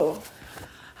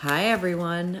Hi,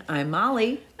 everyone. I'm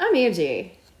Molly. I'm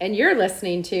Angie. And you're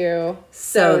listening to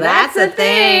So That's a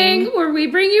Thing, where we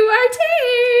bring you our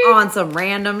take on some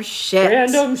random shit.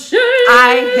 Random shit.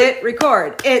 I hit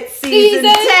record. It's season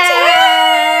 10.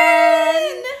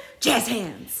 Jazz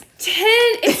hands. 10.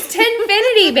 It's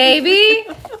 10finity, baby.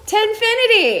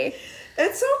 10finity.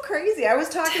 It's so crazy. I was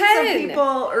talking 10. to some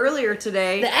people earlier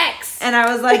today. The X. And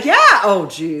I was like, yeah. Oh,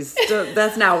 geez.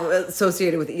 That's now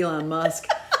associated with Elon Musk.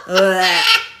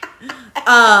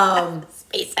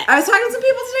 SpaceX. I was talking to some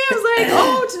people today. I was like,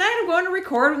 oh, tonight I'm going to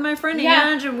record with my friend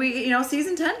Angie, and we,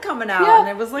 season 10 coming out. Yeah. And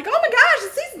it was like, oh my gosh,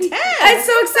 it's season 10. I'm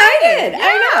so excited. Yeah.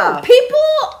 I know.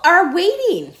 People are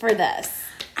waiting for this.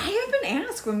 I have been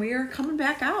asked when we are coming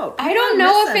back out. I don't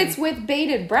know if it's with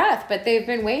bated breath, but they've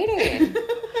been waiting.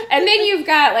 And then you've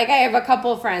got, I have a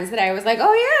couple of friends that I was like,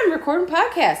 oh yeah, I'm recording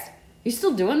podcast. You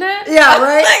still doing that? Yeah,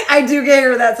 right? I do get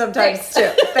hear that sometimes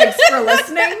too. Thanks for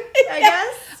listening, I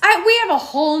guess. We have a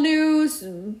whole new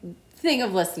thing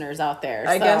of listeners out there.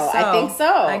 I guess so. I think so.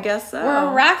 I guess so.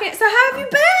 We're rocking. So how have you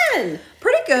been?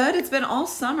 Pretty good. It's been all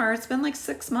summer. It's been like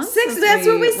 6 months. That's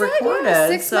what we said. Recorded. Yeah,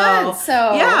 6 months.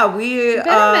 So yeah, we been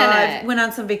a minute. went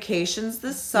on some vacations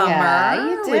this summer. Yeah,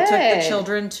 you did. We took the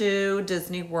children to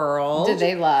Disney World. Did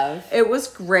they love? It was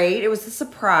great. It was a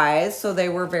surprise, so they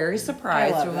were very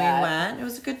surprised when that. we went. It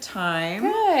was a good time.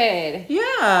 Good.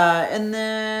 Yeah, and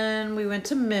then we went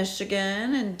to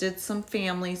Michigan and did some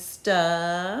family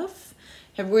stuff.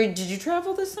 Did you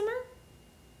travel this summer?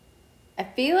 I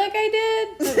feel like I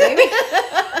did, but maybe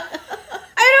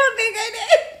I don't think I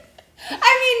did.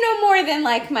 I mean, no more than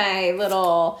my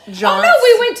little jaunts. Oh no,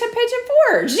 we went to Pigeon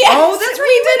Forge. Yes, oh, that's right.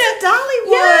 We went to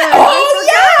Dollywood.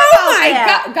 Yeah. Oh my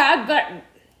God, but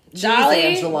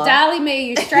Jeez, Dolly, may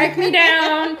you strike me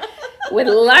down with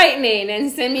lightning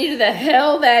and send me to the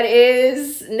hell that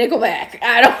is Nickelback.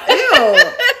 I don't.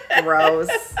 Ew, gross.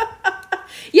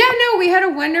 Yeah, no, we had a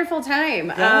wonderful time.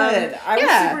 Good. I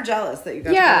was super jealous that you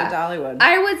got to go to Dollywood.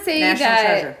 I would say National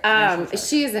treasure.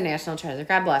 She is a national treasure.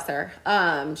 God bless her.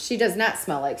 She does not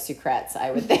smell like Secrets,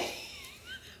 I would think.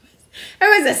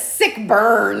 It was a sick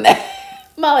burn that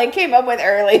Molly came up with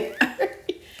early.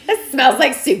 It smells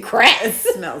like Secrets.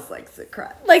 It smells like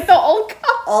Secrets. Like the old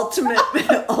ultimate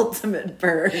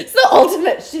burn. It's the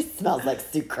ultimate. She smells like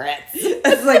Secrets.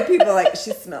 It's like people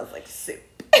she smells like soup.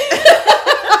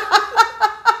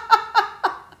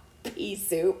 Pea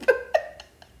soup.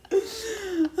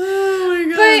 Oh my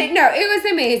God. But no, it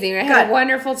was amazing. I had a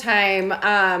wonderful time.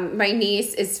 My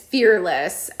niece is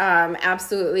fearless.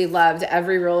 Absolutely loved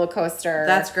every roller coaster.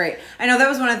 That's great. I know that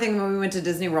was one of the things when we went to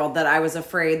Disney World that I was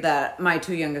afraid that my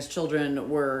two youngest children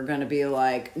were going to be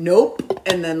like, nope.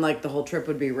 And then the whole trip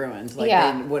would be ruined.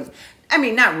 They wouldn't. I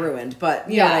mean, not ruined,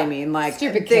 but you know what I mean?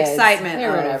 Stupid the kids. excitement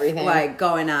of everything.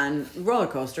 Going on roller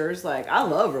coasters. I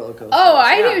love roller coasters. Oh,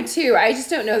 I do too. I just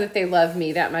don't know that they love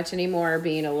me that much anymore,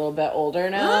 being a little bit older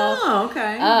now. Oh,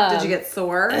 okay. Did you get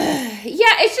sore?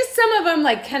 Yeah, it's just some of them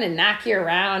kind of knock you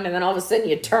around, and then all of a sudden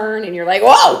you turn and you're like,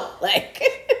 whoa!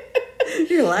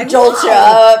 You're like, jolt you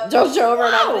up, jolt you over,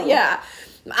 and I'm yeah.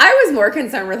 I was more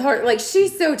concerned with her.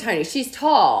 She's so tiny. She's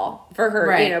tall for her,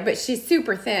 right. But she's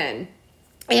super thin.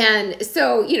 And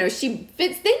so, she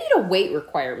fits, they need a weight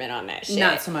requirement on that shit.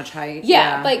 Not so much height.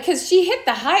 Yeah. Because she hit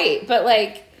the height, but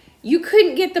you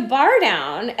couldn't get the bar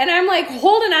down. And I'm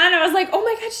holding on. I was like, oh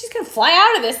my God, she's going to fly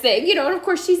out of this thing. And of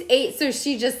course she's 8. So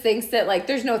she just thinks that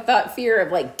there's no fear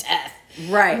of death.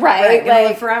 Right. Right.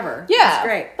 Live forever. Yeah. That's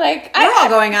great. We're all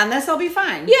going on this. I'll be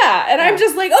fine. Yeah. And I'm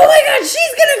just like, oh my God,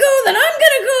 she's going to go. Then I'm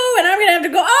going to go. And I'm going to have to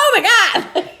go. Oh my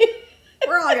God.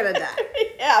 We're all going to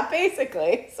die. Yeah,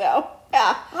 basically. So.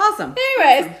 Yeah. Awesome.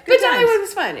 Anyways, awesome. but Dollywood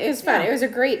was fun. It was fun. Yeah. It was a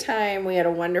great time. We had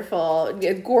a wonderful,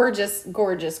 gorgeous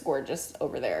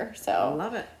over there. So I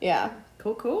love it. Yeah.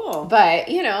 Cool. But,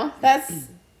 I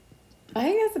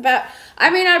think that's about,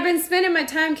 I've been spending my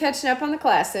time catching up on the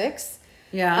classics.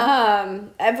 Yeah.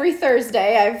 Every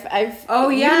Thursday I've oh,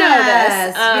 you yes. know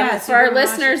this. Yes, for our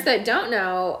listeners that don't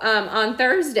know, on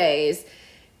Thursdays,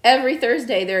 every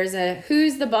Thursday there's a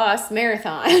Who's the Boss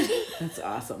marathon. That's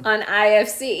awesome. On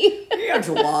IFC.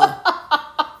 Angela.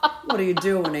 What are you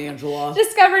doing, Angela?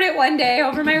 Discovered it one day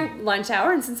over my lunch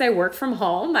hour, and since I work from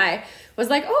home, I was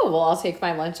like, oh, well, I'll take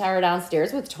my lunch hour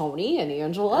downstairs with Tony and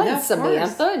Angela and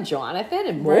Samantha and Jonathan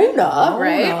and Mona,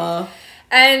 right?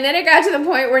 And then it got to the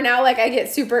point where now, I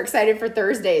get super excited for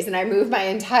Thursdays, and I move my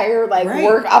entire,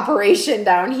 work operation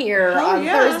down here on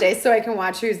Thursdays so I can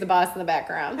watch Who's the Boss in the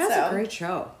background. That's a great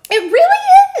show. It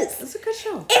really is. It's a good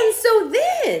show. And so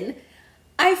then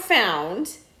I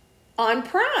found on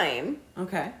Prime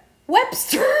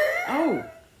Webster. Oh,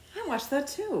 I watched that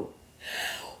too.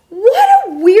 What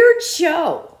a weird weird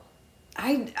show.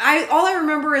 I all I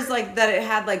remember is like that it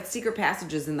had like secret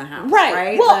passages in the house.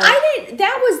 Right. Well, I didn't.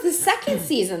 That was the second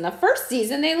season. The first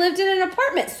season they lived in an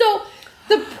apartment. So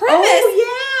the premise.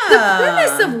 Oh yeah. The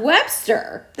premise of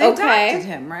Webster. They adopted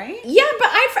him, right? Yeah, but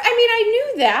I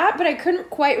knew that, but I couldn't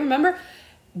quite remember.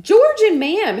 George and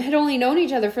Ma'am had only known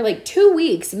each other for like 2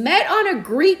 weeks, met on a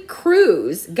Greek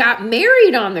cruise, got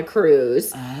married on the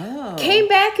cruise, came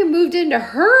back and moved into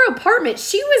her apartment.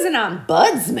 She was an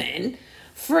ombudsman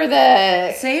for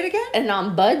the... Say it again? An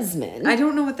ombudsman. I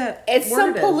don't know what that It's word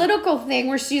some is. Political thing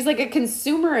where she's like a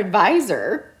consumer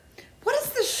advisor. What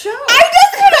is the show?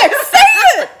 That's what I'm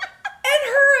saying!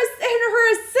 and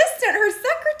her assistant, her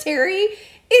secretary...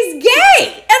 is gay.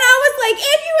 And I was like,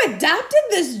 and you adopted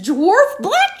this dwarf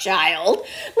black child.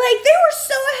 Like, they were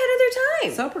so ahead of their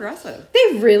time. So progressive.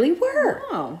 They really were.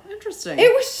 Oh, interesting.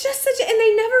 It was just such, and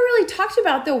they never really talked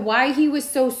about why he was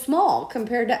so small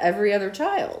compared to every other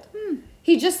child.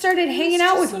 He just started hanging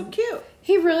out with. So cute.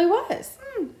 He really was.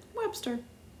 Webster.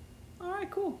 All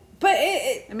right, cool. But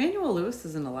Emmanuel Lewis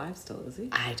isn't alive still, is he?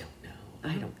 I don't know.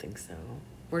 I don't think so.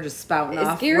 We're just spouting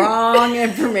off wrong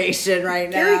information right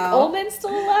now. Gary Coleman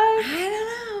still alive? I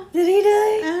don't know. Did he die?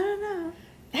 I don't know.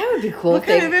 That would be cool. What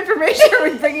kind of information are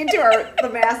we bringing to the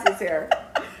masses here?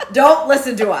 Don't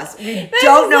listen to us. We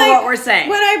don't know what we're saying.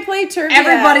 When I play trivia,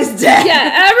 everybody's dead.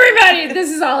 Yeah, everybody. This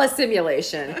is all a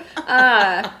simulation.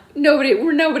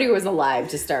 Nobody was alive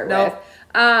to start with.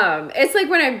 It's like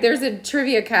when there's a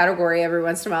trivia category every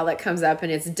once in a while that comes up, and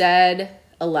it's dead,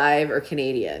 alive, or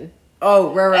Canadian.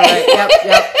 Oh, right.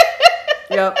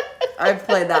 Yep. I've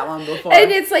played that one before.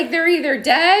 And it's like they're either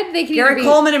dead, they can Gary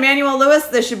Coleman, Emmanuel Lewis,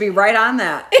 they should be right on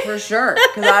that, for sure.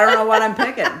 Because I don't know what I'm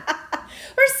picking.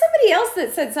 Or somebody else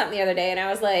that said something the other day, and I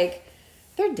was like,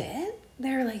 they're dead?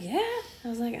 They were like, yeah. I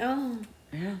was like, oh.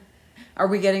 Yeah. Are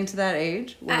we getting to that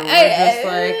age where we're just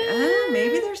like,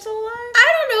 maybe they're still alive?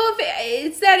 I don't know if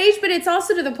it's that age, but it's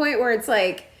also to the point where it's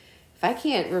like, if I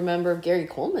can't remember if Gary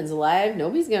Coleman's alive,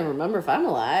 nobody's going to remember if I'm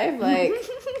alive. Like,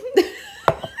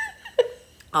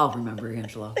 I'll remember,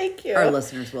 Angela. Thank you. Our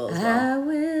listeners will as well. I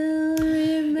will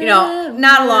remember. You know,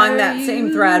 not along that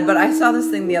same thread, but I saw this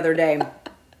thing the other day,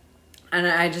 and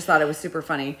I just thought it was super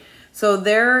funny. So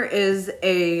there is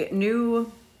a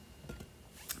new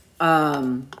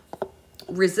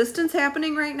resistance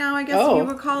happening right now, I guess you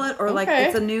would call it, or like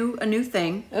it's a new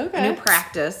thing, a new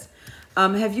practice.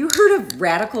 Have you heard of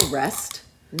radical rest?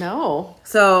 No.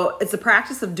 So it's a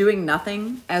practice of doing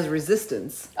nothing as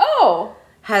resistance. Oh.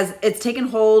 It's taken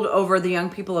hold over the young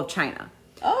people of China.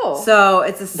 Oh. So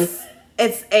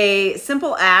it's a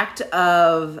simple act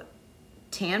of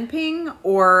tamping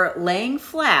or laying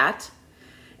flat.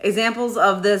 Examples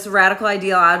of this radical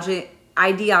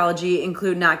ideology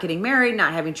include not getting married,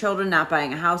 not having children, not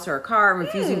buying a house or a car,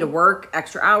 refusing to work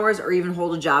extra hours or even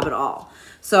hold a job at all.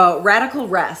 So radical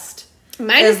rest.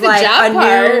 Mine is the like job a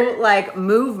part. new like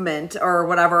movement or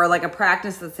whatever, or like a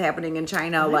practice that's happening in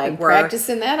China. I've like been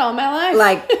practicing that all my life.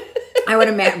 Like I would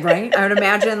imagine, right? I would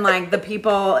imagine like the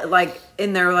people like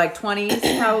in their like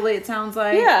 20s, probably it sounds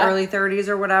like early 30s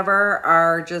or whatever,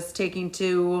 are just taking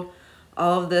to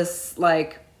all of this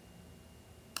like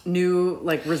new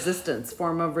like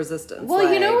form of resistance. Well,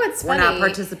 like, you know what's funny? We're not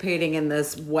participating in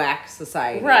this whack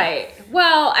society. Right.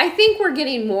 Well, I think we're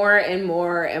getting more and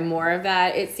more and more of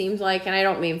that, it seems like, and I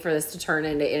don't mean for this to turn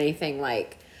into anything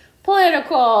like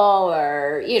political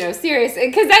or, serious,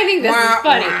 because I think this is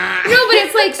funny. No, but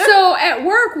it's like, so at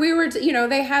work we were,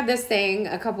 they had this thing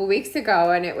a couple weeks ago,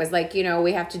 and it was like,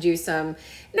 we have to do some,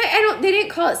 they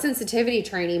didn't call it sensitivity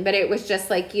training, but it was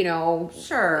just like,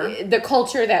 sure, the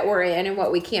culture that we're in and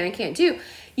what we can and can't do.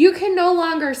 You can no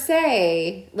longer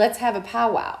say, let's have a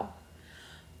powwow.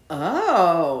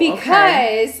 Oh,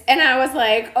 because, and I was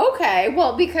like, okay,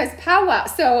 well, because powwow,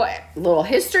 so a little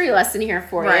history lesson here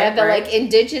for you. Like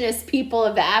indigenous people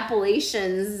of the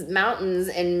Appalachians Mountains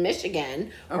in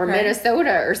Michigan or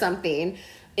Minnesota or something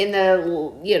in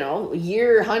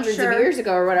the, hundreds of years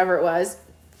ago or whatever it was,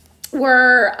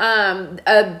 were,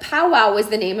 a powwow was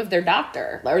the name of their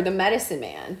doctor or the medicine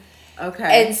man.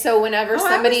 Okay. And so whenever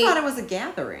somebody... I thought it was a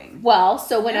gathering. Well,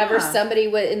 so whenever somebody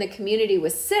in the community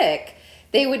was sick,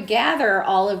 they would gather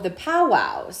all of the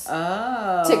powwows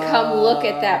to come look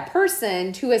at that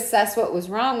person to assess what was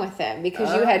wrong with them,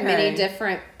 because you had many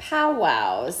different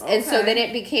powwows. And so then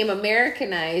it became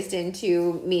Americanized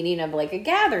into meaning of like a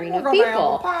gathering of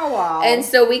people. Powwow. And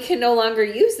so we can no longer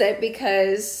use it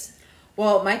because...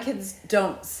 Well, my kids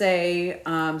don't say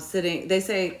sitting, they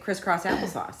say crisscross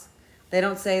applesauce. They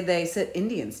don't say they sit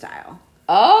Indian style.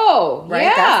 Oh, right?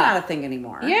 Yeah. That's not a thing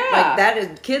anymore. Yeah. Like that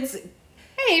is kids...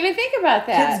 I didn't even think about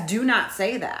that. Kids do not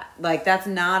say that. Like, that's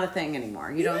not a thing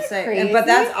anymore. You don't say, crazy? but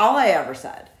that's all I ever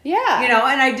said. Yeah. You know,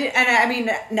 and I mean,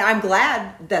 I'm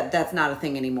glad that that's not a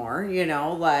thing anymore, you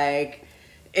know, like,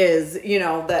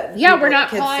 that. Yeah, we're not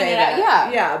calling it out.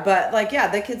 Yeah. Yeah, but, like, yeah,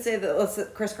 the kids say that, let's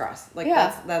sit crisscross. Like,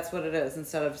 yeah. that's what it is,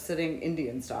 instead of sitting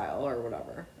Indian style or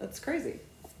whatever. That's crazy.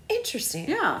 Interesting.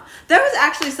 Yeah. That was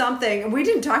actually something, we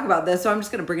didn't talk about this, so I'm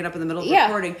just going to bring it up in the middle of the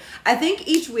recording. I think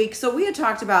each week, so we had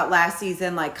talked about last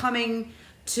season, like, coming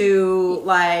to,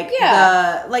 like,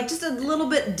 just a little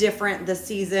bit different this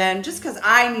season, just because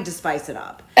I need to spice it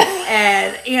up.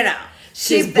 And, you know.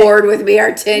 She's bored with me,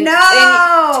 our 10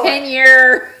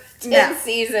 year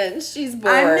season. She's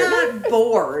bored. I'm not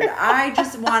bored. I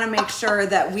just want to make sure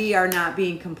that we are not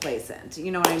being complacent.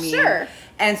 You know what I mean? Sure.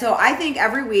 And so I think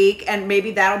every week, and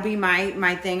maybe that'll be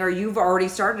my thing, or you've already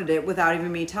started it without even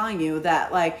me telling you,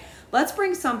 that, like, let's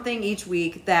bring something each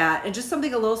week that, and just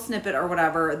something, a little snippet or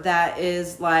whatever, that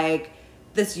is like,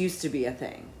 this used to be a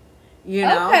thing. You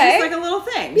know, just like a little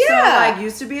thing. Yeah. So, like,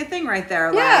 used to be a thing right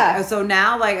there. Yeah. Like, so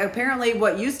now, like, apparently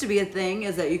what used to be a thing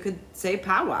is that you could say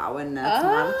powwow, and that's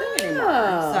not a thing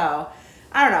anymore. So,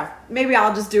 I don't know. Maybe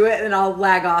I'll just do it, and I'll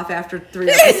lag off after 3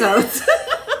 episodes.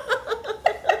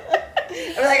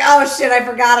 I'm like, oh, shit, I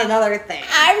forgot another thing.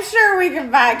 I'm sure we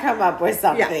can come up with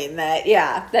something that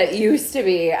used to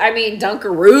be. I mean,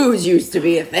 Dunkaroos used to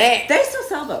be a thing. They still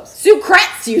sell those.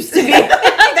 Sucrets used to be.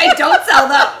 They don't sell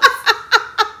those.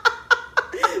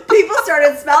 People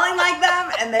started smelling like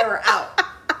them, and they were out.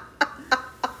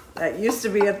 That used to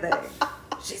be a thing.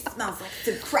 She smells like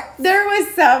Secrets. There was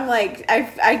some, like,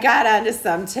 I got onto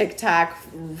some TikTok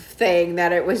thing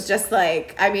that it was just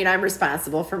like, I mean, I'm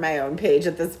responsible for my own page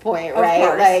at this point, right? Of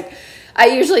course. Like, I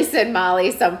usually send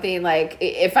Molly something, like,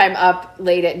 if I'm up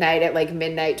late at night at, like,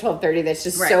 midnight, 12:30, that's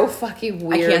just so fucking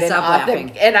weird. I can't stop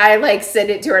laughing. And I, like, send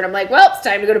it to her, and I'm like, well, it's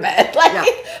time to go to bed. Like,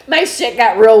 my shit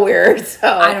got real weird, so.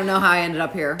 I don't know how I ended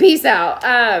up here. Peace out.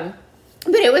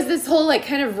 But it was this whole, like,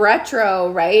 kind of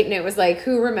retro, right? And it was like,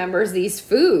 who remembers these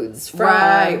foods from the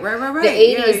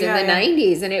 80s and the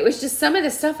 90s? And it was just some of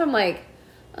the stuff I'm like,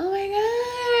 oh my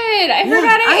God, I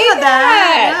forgot I ate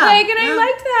that. Yeah. Like, and I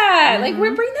liked that. Mm-hmm. Like,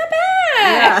 we're bringing that back.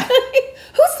 Yeah. Like,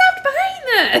 who stopped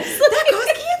buying this? That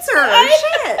causes cancer.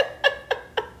 Shit.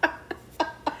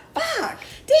 Fuck.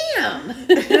 Damn.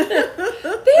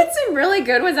 They had some really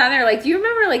good ones on there. Like, do you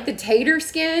remember, like, the tater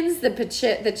skins,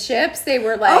 the chips? They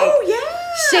were, like,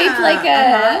 shaped like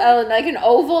like an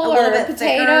oval or a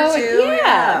potato. Too.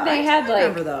 Yeah. They had, like,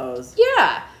 remember those.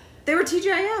 Yeah. They were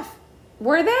TGIF.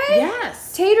 Were they?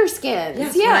 Yes. Tater skins.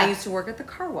 Yes, yeah. When I used to work at the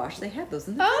car wash, they had those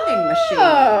in the vending machine.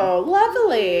 Oh,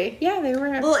 lovely. Yeah, they were.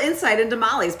 A little insight into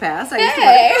Molly's past. I used to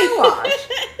work at the car wash.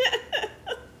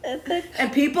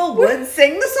 And people would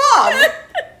sing the song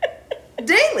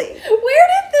daily. Where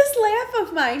did this laugh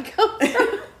of mine come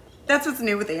from? That's what's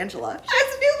new with Angela. She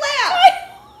has a new laugh. I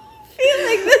feel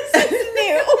like this is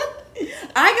new.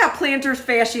 I got plantar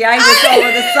fasciitis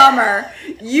over the summer.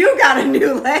 You got a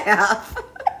new laugh.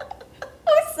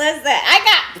 Who says that? I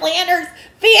got plantar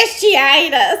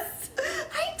fasciitis.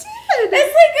 I did.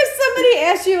 It's like if somebody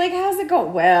asked you, like, how's it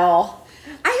going? Well,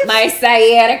 my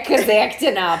sciatica's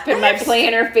acting up, and my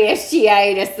plantar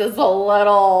fasciitis is a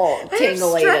little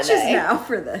tingly today. I have stretches now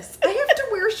for this. I have to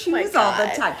wear shoes all the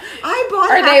time.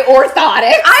 Are they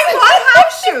orthotics? I bought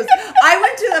house shoes. I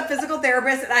went to a physical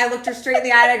therapist, and I looked her straight in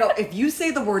the eye, and I go, if you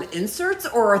say the word inserts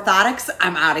or orthotics,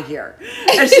 I'm out of here.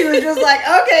 And she was just like,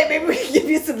 okay, maybe we can give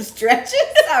you some stretches.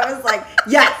 I was like,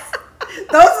 yes.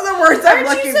 Those are the words I'm looking for.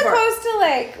 Aren't you supposed to,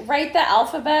 like, write the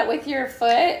alphabet with your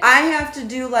foot? I have to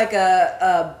do, like,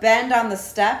 a bend on the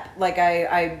step. Like,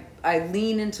 I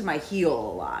lean into my heel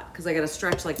a lot because I got to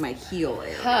stretch, like, my heel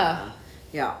area. Huh.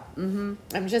 Yeah. Mm-hmm.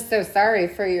 I'm just so sorry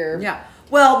for your... Yeah.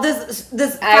 Well, this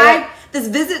visit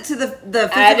to the physical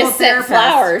therapist. Sent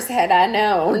flowers had I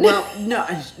known. Well, no,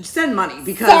 send money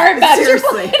because sorry about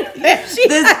seriously, this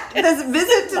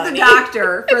visit to the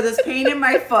doctor for this pain in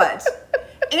my foot,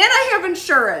 and I have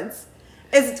insurance,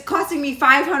 is costing me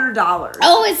 $500.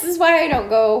 Oh, this is why I don't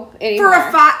go anymore.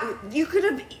 I could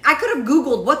have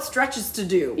Googled what stretches to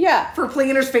do. Yeah. For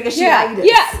plantar fasciitis.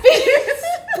 Yeah.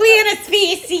 Plantar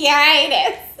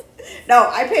fasciitis. No,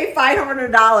 I pay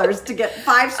 $500 to get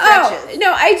 5 stretches. Oh,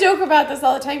 no, I joke about this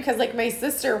all the time because, like, my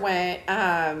sister went,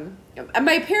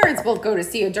 my parents both go to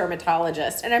see a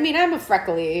dermatologist. And, I mean, I'm a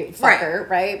freckly fucker,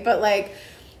 right? But, like,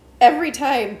 every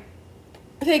time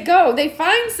they go, they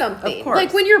find something. Of course.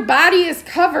 Like, when your body is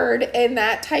covered in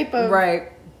that type of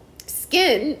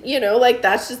skin, you know, like,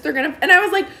 that's just, they're going to, and I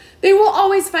was like, They will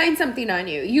always find something on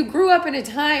you. You grew up in a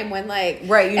time when, like...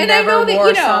 Right, you never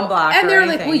wore sunblock and they're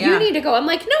anything, like, well, you need to go. I'm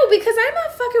like, no, because I'm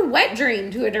a fucking wet dream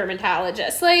to a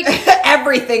dermatologist. Like...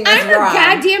 Everything is I'm wrong. a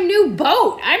goddamn new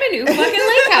boat. I'm a new fucking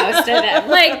lake house to them.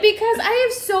 Like, because I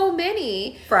have so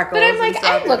many. Freckles. But I'm like,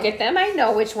 I look at them. I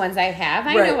know which ones I have.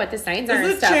 I know what the signs are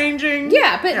and stuff. Is it changing?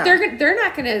 Yeah, but they're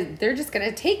not going to... They're just going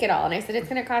to take it all. And I said, it's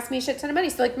going to cost me a shit ton of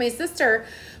money. So, like, my sister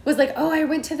was like, oh, I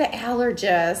went to the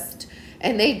allergist.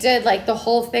 And they did, like, the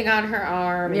whole thing on her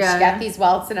arm. And she got these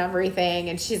welts and everything.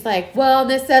 And she's like, well,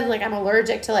 this said, like, I'm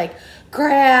allergic to, like,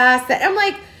 grass. And I'm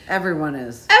like... Everyone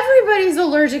is. Everybody's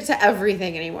allergic to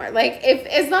everything anymore. Like,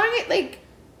 as long as, like...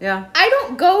 Yeah. I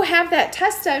don't go have that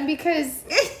test done because...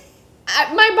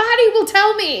 my body will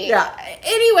tell me. Yeah.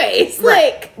 Anyways,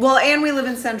 right. Like... Well, and we live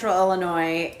in central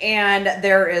Illinois, and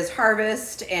there is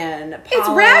harvest and pollen. It's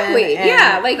ragweed,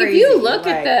 yeah. Like, if you look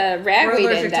at the ragweed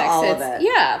index, to all of it.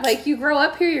 Yeah, like, you grow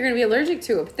up here, you're going to be allergic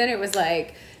to it. But then it was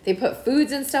like, they put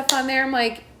foods and stuff on there. I'm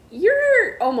like,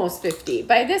 you're almost 50.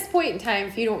 By this point in time,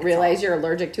 if you don't realize you're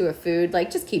allergic to a food,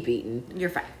 like, just keep eating. You're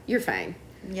fine. You're fine.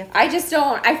 Yeah. I just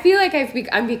don't. I feel like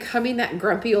I'm becoming that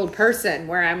grumpy old person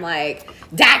where I'm like,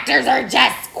 doctors are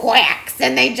just quacks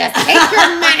and they just take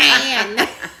your money.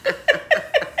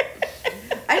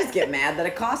 I just get mad that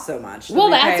it costs so much. Well,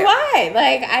 that's why.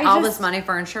 Like, all this money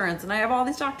for insurance, and I have all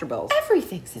these doctor bills.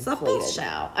 Everything's inflated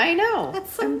now. I know.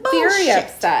 That's some I'm bullshit. very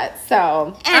upset.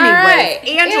 So, anyways,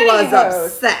 Angela's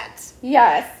upset.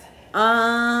 Yes.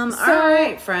 All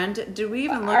right, friend. Did we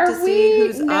even look to see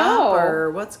who's up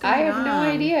or what's going on? I have no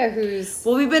idea who's...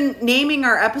 Well, we've been naming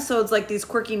our episodes like these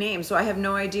quirky names, so I have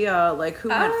no idea like who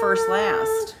went first,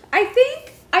 last. I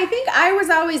think I was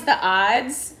always the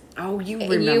odds. Oh, you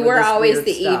remember you were this always weird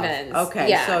the stuff. evens. Okay,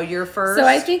 yeah. So you're first. So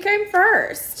I think I'm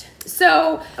first.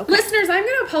 So, listeners, I'm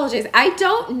going to apologize. I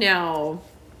don't know.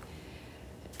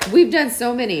 We've done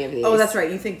so many of these. Oh, that's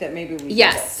right. You think that maybe we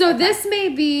Yes. So this may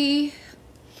be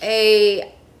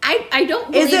I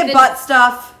don't believe Is it butt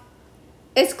stuff?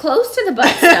 It's close to the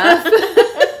butt stuff.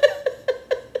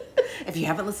 If you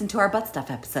haven't listened to our butt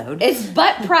stuff episode. It's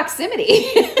butt proximity.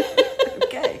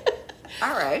 Okay.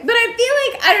 All right. But I feel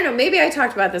like, I don't know, maybe I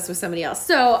talked about this with somebody else.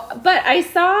 So, but I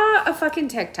saw a fucking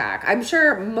TikTok. I'm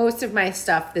sure most of my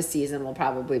stuff this season will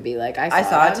probably be like, I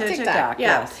saw it on TikTok.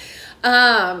 Yeah. Yes.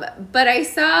 But I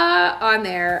saw on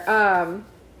there,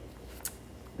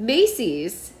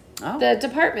 Macy's, the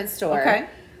department store,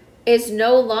 is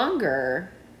no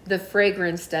longer the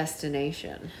fragrance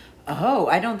destination. Oh,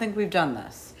 I don't think we've done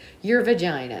this. Your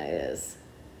vagina is.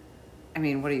 I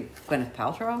mean, what are you, Gwyneth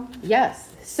Paltrow? Yes.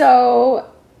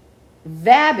 So,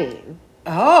 vabbing.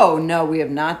 Oh, no, we have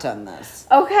not done this.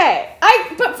 Okay.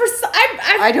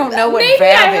 I don't know what maybe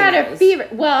vabbing I had a is. fever.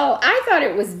 Well, I thought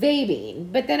it was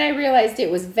vaping, but then I realized it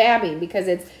was vabbing because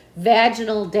it's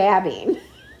vaginal dabbing.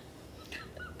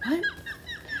 What?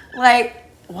 Like,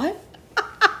 what?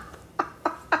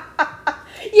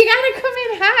 You gotta come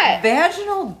in hot.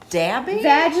 Vaginal dabbing?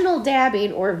 Vaginal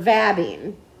dabbing or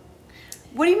vabbing.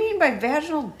 What do you mean by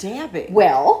vaginal dabbing?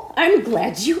 Well, I'm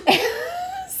glad you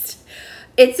asked.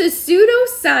 It's a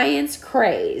pseudoscience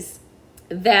craze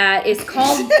that is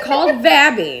called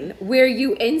vabbing, where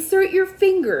you insert your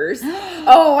fingers.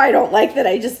 Oh, I don't like that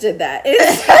I just did that.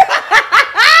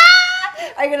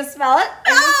 Are you gonna smell it?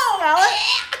 Smell it?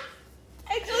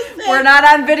 We're not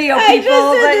on video, people.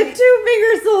 I just did the 2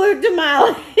 finger salute to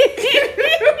Molly.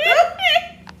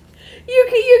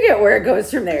 You get where it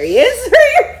goes from there. You insert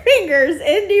your fingers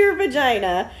into your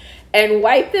vagina and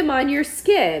wipe them on your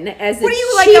skin as What are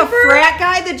you, like a frat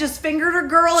guy that just fingered a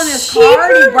girl in his car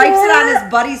and he wipes it on his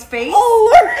buddy's face?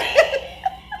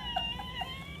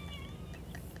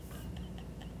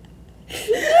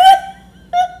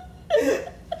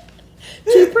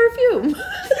 Cheap perfume.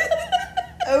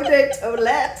 Eau de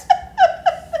toilette.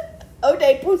 Eau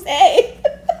de poussée.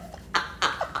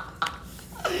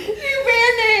 New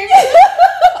band name.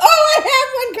 Oh, I have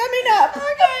one coming up.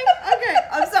 Okay.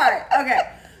 I'm sorry. Okay.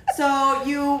 So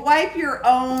you wipe your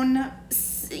own.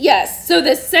 Yes. So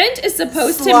the scent is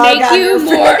supposed to Slug make on you your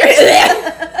more.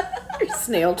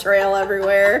 Snail trail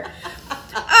everywhere.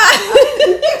 You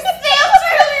snail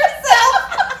trail yourself.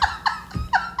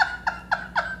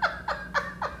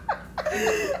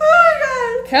 Oh my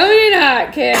god. Coming in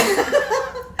hot, kid.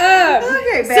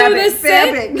 Okay,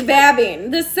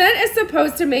 vabbing. The scent is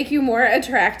supposed to make you more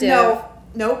attractive.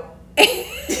 Nope.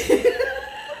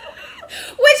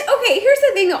 Which, okay, here's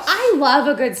the thing though. I love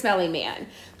a good smelling man.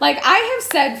 Like, I have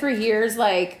said for years,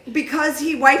 like... Because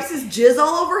he wipes his jizz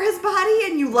all over his body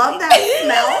and you love that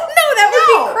smell? No, that would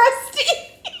be crusty.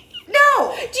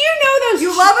 No. Do you know, those.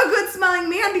 You love a good smelling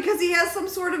man because he has some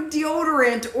sort of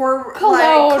deodorant or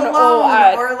cologne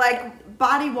or like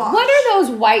body wash. What are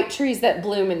those white trees that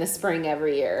bloom in the spring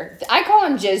every year? I call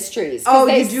them jizz trees. Oh,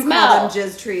 they you do smell. call them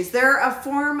jizz trees. They're a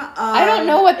form of... I don't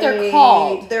know what they're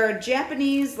called. They're a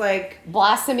Japanese, like...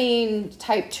 blossoming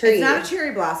type tree. It's not a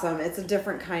cherry blossom. It's a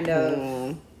different kind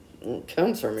of... It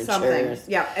comes from a something. cherry.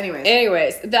 Yeah,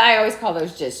 anyways. I always call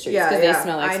those jizz trees because they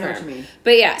smell like I sperm. know what you mean.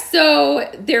 But yeah, so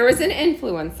there was an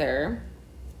influencer.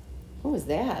 What was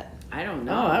that? I don't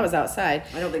know. Oh, I was outside.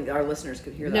 I don't think our listeners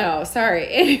could hear that. No, sorry.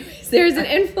 Anyways, there's an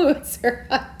influencer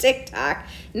on TikTok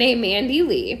named Mandy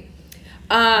Lee.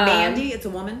 Mandy? It's a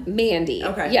woman? Mandy.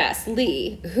 Okay. Yes,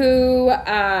 Lee, who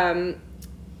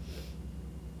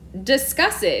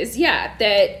discusses,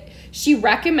 that she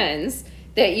recommends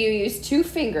that you use 2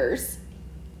 fingers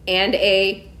and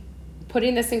a,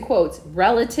 putting this in quotes,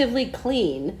 relatively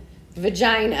clean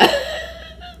vagina.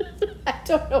 I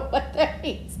don't know what that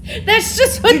means. That's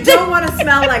just what you don't want to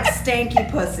smell like stanky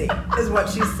pussy, is what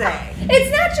she's saying.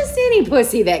 It's not just any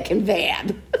pussy that can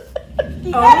vab. You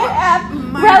Oh, gotta have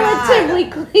my relatively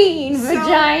God. clean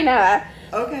vagina.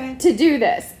 Okay. To do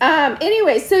this.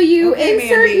 Anyway, so you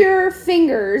insert Mandy. your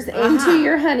fingers into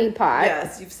your honey pot.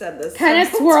 Yes, you've said this. Kind of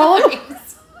swirl them. Kind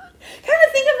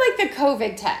of think of like the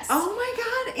COVID test. Oh my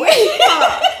God,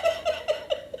 Ava.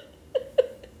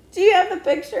 Do you have the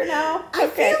picture now? I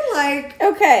feel like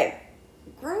Okay.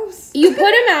 gross. You put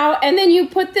them out, and then you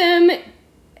put them.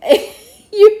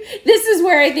 This is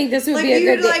where I think this would Like be a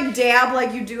you good. like dab,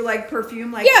 like you do like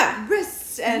perfume, like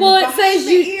wrists and Well, it behind says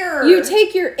the ear. you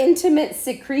take your intimate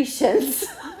secretions.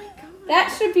 Oh my God.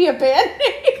 That should be a band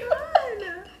name.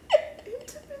 God.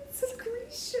 Intimate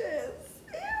secretions.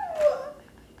 Ew.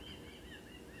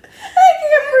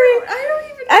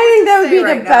 I think that would be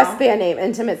the best band name,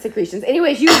 Intimate Secretions.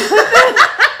 Anyways, you put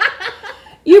that,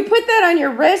 you put that on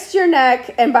your wrist, your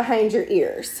neck, and behind your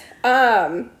ears.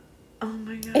 Oh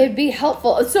my God. It'd be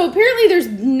helpful. So apparently there's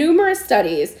numerous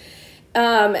studies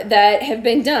that have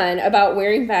been done about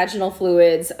wearing vaginal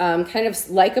fluids, kind of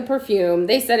like a perfume.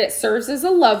 They said it serves as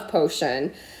a love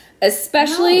potion,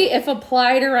 especially if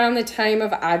applied around the time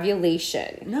of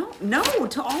ovulation. No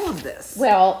to all of this.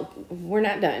 Well, we're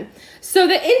not done. So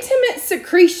the intimate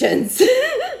secretions.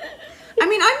 I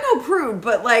mean, I'm no prude,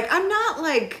 but like, I'm not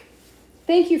like.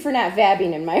 Thank you for not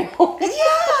vabbing in my home. Yeah.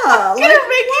 I'm gonna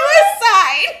make you a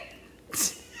sign.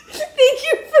 Thank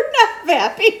you for not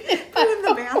vabbing in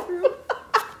the bathroom.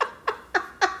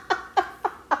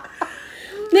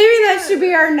 Maybe that should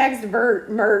be our next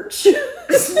merch.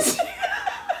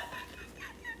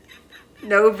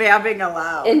 No vabbing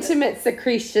allowed. Intimate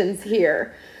secretions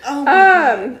here. Oh my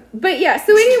God. But yeah,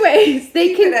 so anyways, they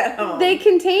Keep it at home. they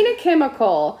contain a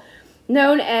chemical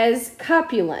known as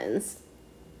copulins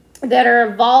that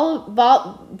are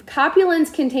copulins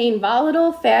contain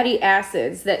volatile fatty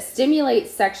acids that stimulate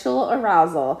sexual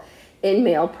arousal in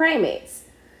male primates.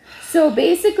 So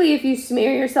basically, if you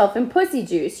smear yourself in pussy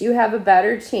juice, you have a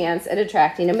better chance at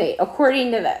attracting a mate,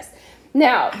 according to this.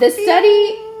 Now, the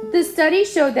study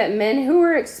showed that men who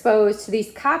were exposed to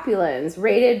these copulins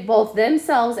rated both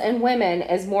themselves and women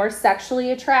as more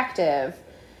sexually attractive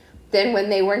than when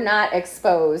they were not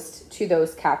exposed to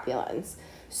those copulins.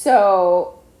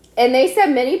 So, and they said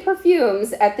many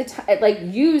perfumes at the time, like,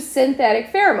 use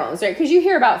synthetic pheromones, right? Because you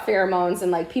hear about pheromones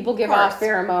and, like, people give off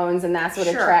pheromones and that's what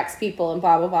attracts people and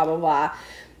blah, blah, blah, blah, blah.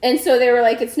 And so they were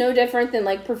like, it's no different than,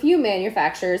 like, perfume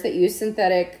manufacturers that use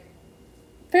synthetic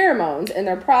pheromones in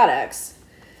their products.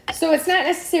 So it's not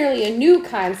necessarily a new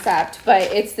concept, but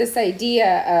it's this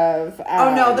idea of...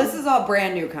 oh, no, this is all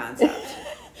brand new concept.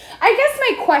 I guess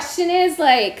my question is,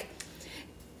 like,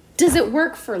 does it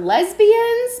work for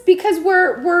lesbians? Because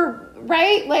we're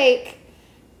right, like...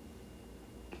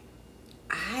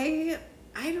 I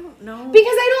don't know.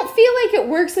 Because I don't feel like it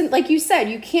works, in, like you said,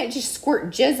 you can't just squirt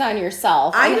jizz on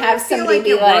yourself and have somebody like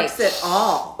be it like... works at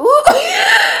all. Ooh.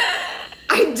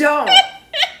 I don't.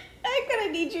 I'm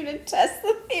gonna need you to test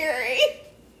the theory.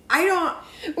 I don't.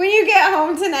 When you get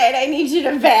home tonight, I need you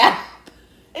to vap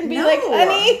and be like,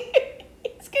 honey.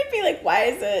 It's gonna be like, why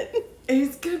is it?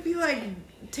 It's gonna be like,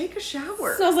 take a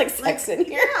shower. Smells like sex in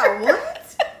here. Yeah,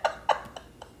 what?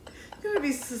 It's gonna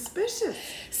be suspicious.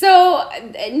 So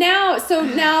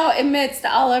now amidst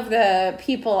all of the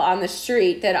people on the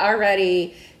street that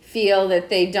already feel that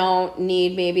they don't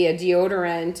need maybe a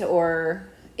deodorant or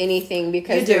anything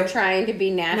because they're trying to be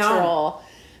natural,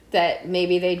 that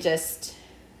maybe they just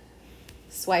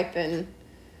swipe and...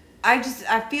 I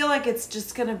feel like it's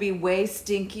just gonna be way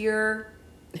stankier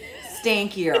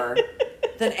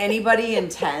than anybody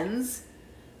intends.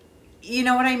 You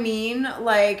know what I mean?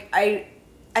 Like, I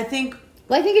think...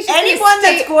 Well, I think it's just anyone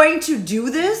that's going to do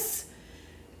this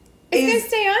it's going to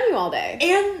stay on you all day.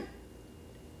 And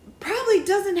probably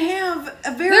doesn't have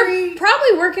a very... They're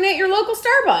probably working at your local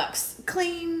Starbucks.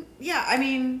 Clean. Yeah, I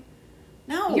mean,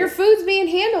 no. Your food's being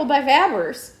handled by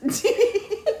vabbers. And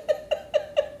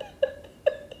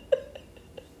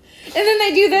then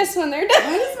they do this when they're done.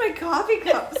 Why does my coffee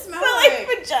cup smell like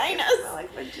vagina? Smell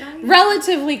like vagina.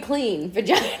 Relatively clean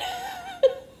vagina.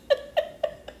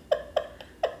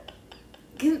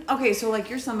 Okay, so like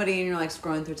you're somebody and you're like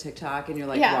scrolling through TikTok and you're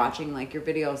like watching like your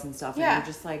videos and stuff and you're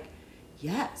just like,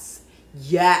 yes.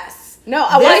 No,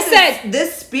 what I said.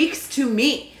 This speaks to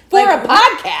me. For a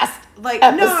podcast. Like,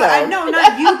 no,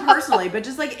 not you personally, but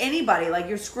just like anybody. Like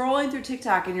you're scrolling through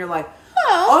TikTok and you're like,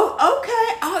 oh,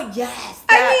 okay. Oh, yes.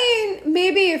 I mean,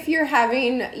 maybe if you're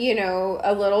having,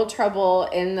 a little trouble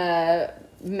in the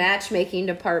matchmaking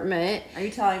department. Are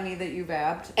you telling me that you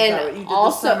vabbed? And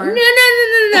also, no.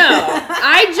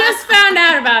 I just found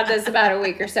out about this about a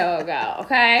week or so ago,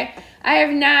 okay? I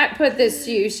have not put this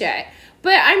to you yet.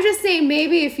 But I'm just saying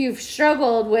maybe if you've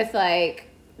struggled with, like,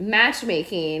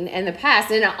 matchmaking in the past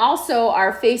and also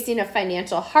are facing a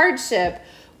financial hardship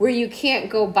where you can't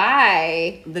go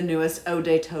buy the newest eau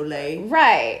de toilette.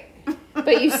 Right.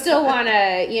 But you still want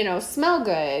to, smell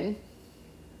good.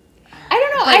 I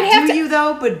don't know.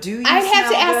 But do you I'd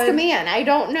have to ask a man. I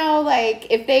don't know, like,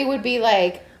 if they would be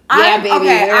like, yeah, baby.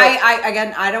 Okay,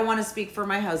 I don't want to speak for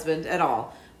my husband at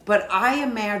all. But I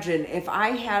imagine if I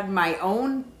had my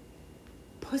own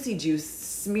pussy juice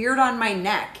smeared on my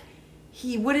neck,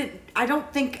 he wouldn't, I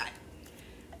don't think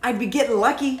I'd be getting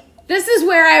lucky. This is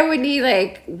where I would need,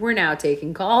 like, we're now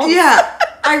taking calls. Yeah.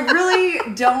 I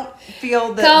really don't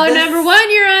feel that Caller number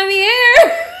 1, you're on the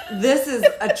air. This is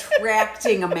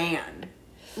attracting a man.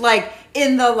 Like,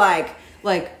 in the, like,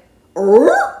 you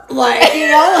walk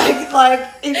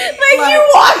in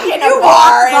a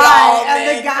bar and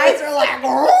the guys are like,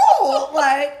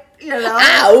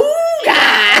 Ow,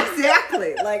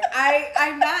 exactly. Like,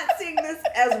 I'm not seeing this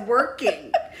as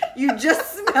working. You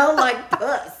just smell like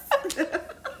puss.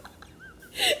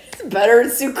 It's better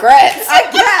than Secrets.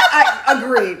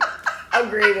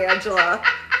 Agreed, Angela.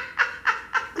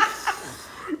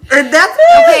 And that's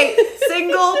okay.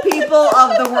 Single people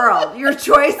of the world, your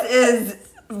choice is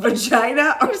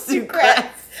vagina or Secrets.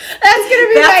 That's gonna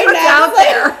be my next out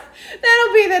there.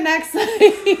 That'll be the next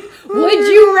thing. Would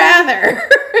you rather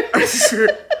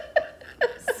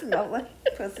smell like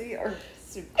pussy or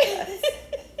Secrets?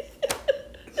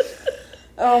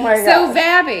 Oh my god. So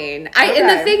vabbing. And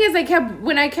the thing is,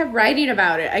 when I kept writing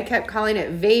about it, I kept calling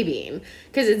it vaping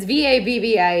because it's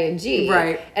VABBING.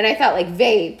 Right. And I thought like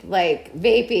vape, like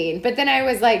vaping. But then I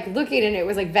was like looking and it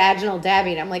was like vaginal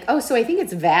dabbing. I'm like, oh, so I think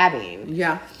it's vabbing.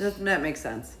 Yeah, that makes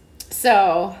sense.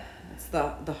 So. It's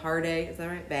the hard A, is that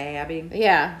right? Vabbing.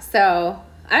 Yeah. So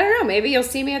I don't know. Maybe you'll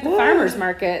see me at the farmer's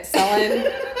market selling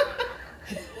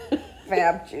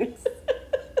Fab juice.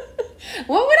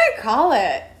 What would I call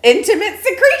it? Intimate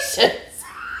secretions.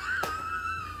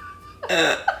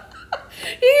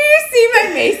 You see my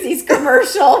Macy's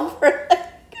commercial for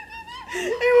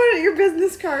I want your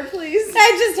business card, please.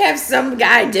 I just have some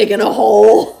guy digging a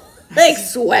hole, like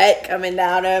sweat coming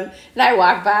down him, and I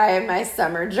walk by in my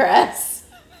summer dress,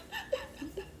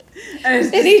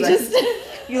 and he just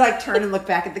you like turn and look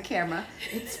back at the camera.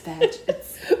 It's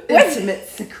intimate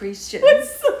secretions.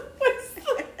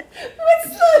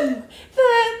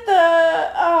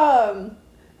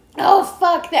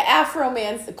 The Afro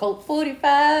Man's the Colt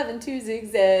 45 and 2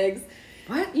 zigzags.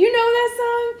 What? You know that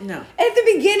song? No. At the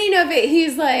beginning of it,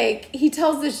 he's like, he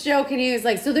tells this joke and he was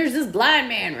like, so there's this blind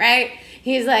man, right?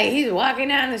 He's like, he's walking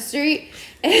down the street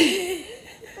and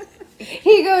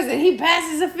he goes and he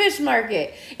passes a fish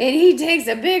market and he takes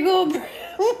a big old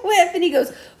whiff and he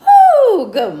goes,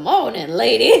 "Whoo, good morning,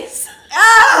 ladies."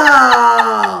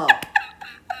 Oh!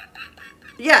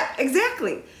 Yeah,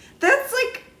 exactly. That's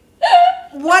like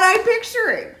what I'm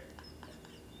picturing.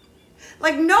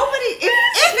 Like nobody, if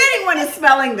anyone is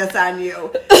smelling this on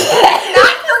you, it's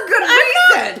not for good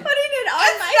reason. I'm not putting it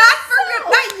on myself. Not for good,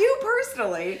 not you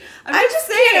personally. I just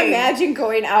can't imagine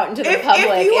going out into the public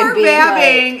if you are and being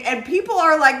vabbing like, and people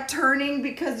are like turning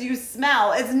because you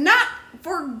smell, it's not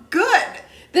for good.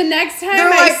 The next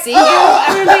time I see you,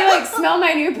 I'm going to be like, smell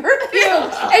my new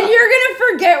perfume. And you're going to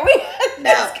forget we had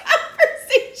this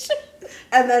conversation.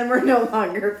 And then we're no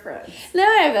longer friends. Now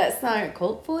I have that song,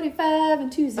 Colt 45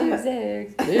 and 2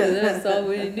 zigzags. Yeah, that's all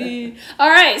we need. All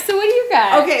right, so what do you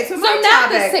got? Okay, so not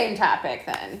the same topipic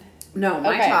then. No,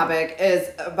 my topic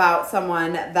is about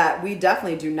someone that we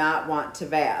definitely do not want to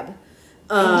vab.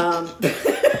 Don't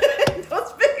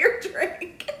spit your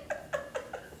drink.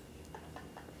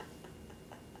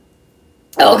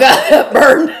 Oh, God.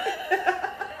 Burn.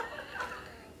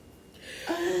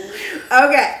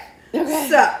 Okay.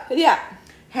 So. Yeah.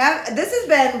 This has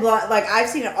been, like, I've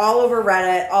seen it all over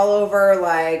Reddit, all over,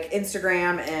 like,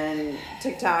 Instagram and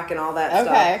TikTok and all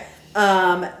that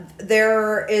stuff.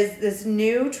 There is this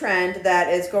new trend that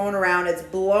is going around. It's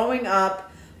blowing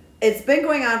up. It's been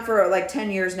going on for, like,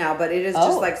 10 years now, but it is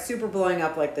just, like, super blowing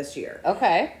up, like, this year.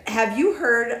 Okay. Have you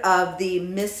heard of the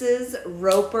Mrs.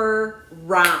 Roper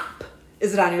romp?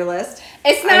 Is it on your list?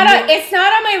 It's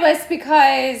not on my list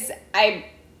because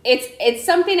it's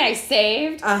something I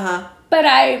saved. Uh-huh. But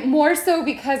I more so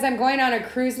because I'm going on a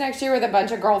cruise next year with a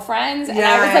bunch of girlfriends, and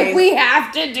I was like, we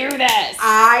have to do this.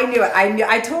 I knew it.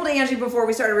 I told Angie before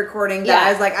we started recording that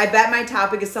I was like, I bet my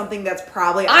topic is something that's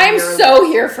probably on I'm your so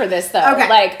list. Here for this though.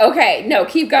 Okay, no,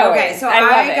 keep going. Okay, so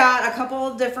I got a couple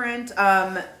of different.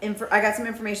 I got some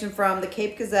information from the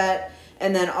Cape Gazette,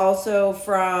 and then also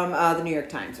from the New York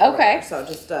Times. Okay. So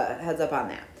just heads up on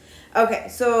that. Okay,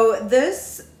 so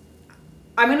this.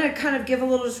 I'm going to kind of give a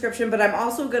little description, but I'm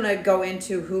also going to go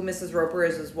into who Mrs. Roper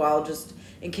is as well, just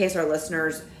in case our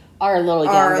listeners are a little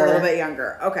bit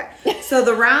younger. Okay. So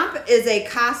the romp is a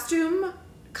costumed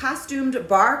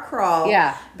bar crawl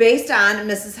based on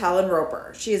Mrs. Helen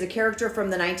Roper. She is a character from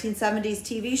the 1970s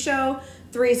TV show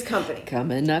Three's Company.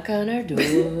 Come and knock on our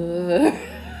door.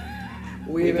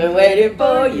 We've been waiting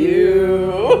for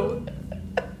you.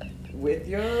 With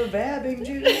your vabbing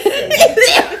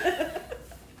juice.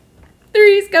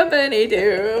 Three's Company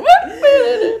too.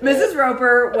 Mrs.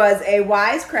 Roper was a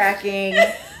wisecracking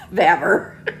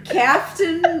vabber.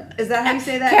 Caftan, is that how you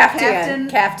say that?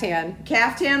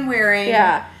 Caftan wearing.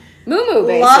 Yeah. Moo-moo,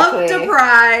 basically.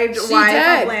 Love-deprived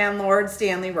wife of landlord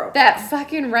Stanley Roper. That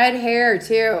fucking red hair,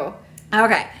 too.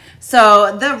 Okay.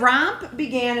 So, the romp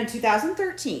began in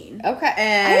 2013. Okay.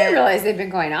 And I didn't realize they'd been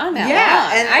going on that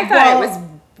long. And I thought it was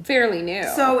fairly new.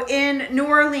 So in New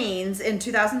Orleans in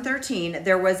 2013,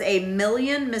 there was a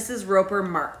Million Mrs. Roper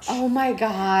march. Oh my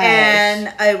god!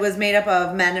 And it was made up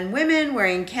of men and women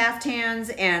wearing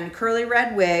caftans and curly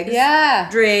red wigs.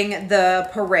 During the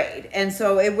parade, and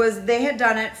so they had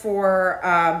done it for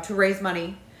to raise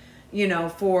money,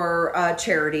 for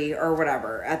charity or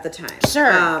whatever at the time.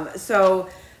 Sure. So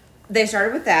they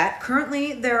started with that.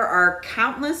 Currently, there are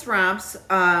countless romps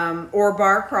or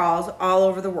bar crawls all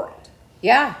over the world.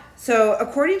 Yeah. So,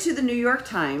 according to the New York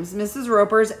Times, Mrs.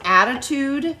 Roper's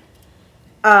attitude,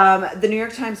 the New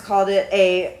York Times called it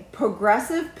a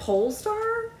progressive pole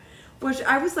star, which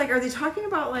I was like, are they talking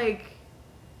about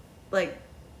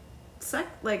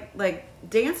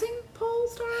dancing pole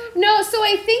star? No, so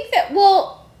I think that,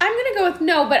 I'm going to go with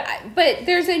no, but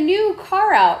there's a new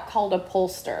car out called a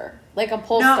Polestar, like a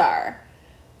Polestar.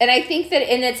 And I think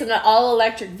and it's an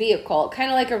all-electric vehicle,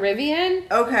 kind of like a Rivian.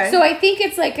 Okay. So I think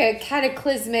it's like a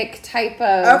cataclysmic type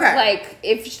of,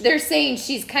 if they're saying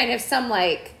she's kind of some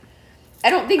I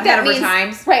don't think that means,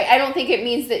 times. Right, I don't think it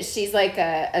means that she's like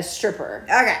a stripper.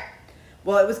 Okay.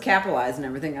 Well, it was capitalized and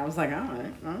everything. I was like, all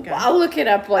right, okay. Well, I'll look it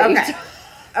up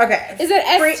Okay. Is it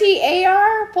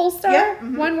STAR? Polestar? Yep.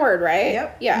 Mm-hmm. One word, right?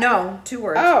 Yep. Yeah. No, 2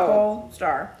 words. Oh.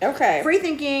 Polestar. Okay. Free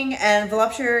thinking and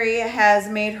voluptuary has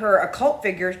made her a cult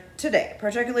figure today,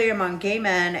 particularly among gay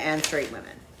men and straight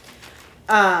women.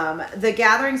 The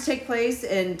gatherings take place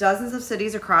in dozens of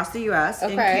cities across the U.S.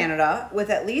 and Canada, with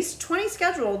at least 20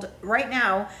 scheduled right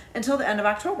now until the end of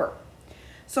October.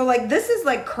 So, this is,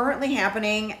 currently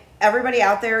happening. Everybody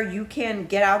out there, you can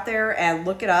get out there and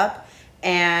look it up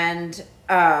and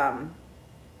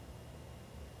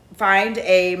find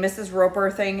a Mrs.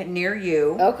 Roper thing near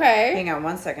you. Okay. Hang on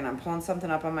one second. I'm pulling something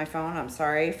up on my phone. I'm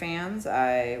sorry, fans.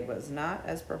 I was not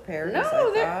as prepared as I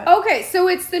thought. Okay, so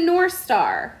it's the North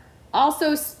Star,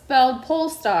 also spelled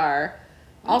Polestar,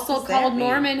 also called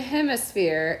Northern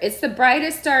Hemisphere. It's the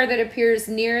brightest star that appears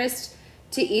nearest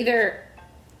to either...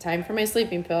 Time for my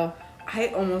sleeping pill. I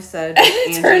almost said,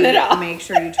 Angie, turn it off. Make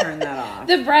sure you turn that off.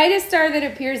 The brightest star that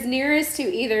appears nearest to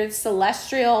either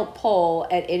celestial pole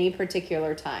at any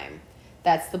particular time.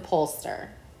 That's the Polestar.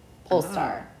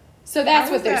 Polestar. So that's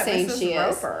what they're saying Mrs. she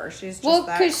Roper? is. She's just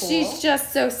because she's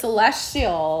just so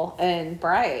celestial and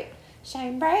bright.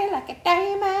 Shine bright like a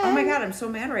diamond. Oh my god, I'm so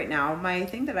mad right now. My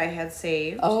thing that I had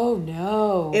saved. Oh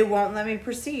no. It won't let me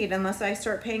proceed unless I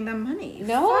start paying them money.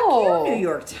 No. Fuck you, New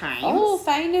York Times. Oh,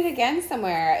 find it again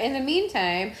somewhere. In the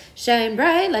meantime, shine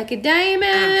bright like a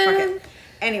diamond. Fuck it.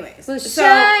 Anyways. So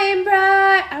shine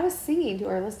bright. I was singing to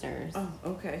our listeners. Oh,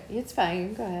 okay. It's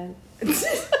fine. Go ahead.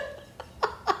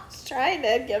 Trying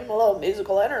to give them a little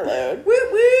musical interlude. Woo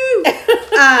woo.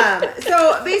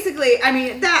 So basically,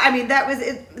 that was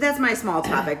it. That's my small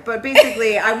topic, but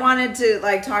basically, I wanted to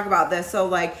talk about this. So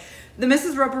the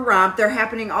Mrs. Roper romp. They're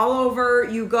happening all over.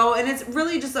 You go, and it's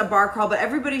really just a bar crawl, but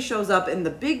everybody shows up in the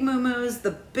big muumuus,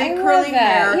 the big curly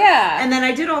hair. Yeah. And then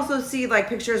I did also see like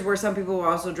pictures where some people were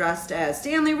also dressed as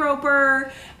Stanley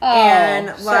Roper. And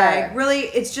like really,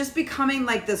 it's just becoming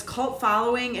like this cult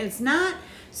following, and it's not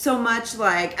so much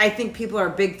like I think people are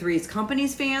Big Three's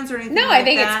Companies fans or anything. No, I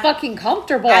think it's fucking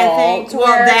comfortable. I think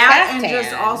that and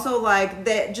just also like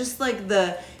that, just like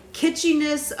the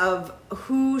kitschiness of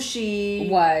who she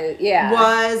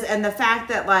was, and the fact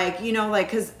that like you know like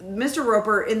because Mr.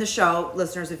 Roper in the show,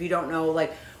 listeners, if you don't know,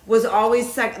 like was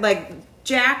always like.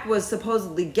 Jack was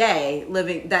supposedly gay,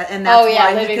 living that, and that's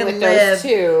why he could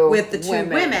live with the two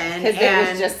women because it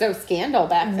was just so scandal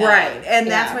back then, right? And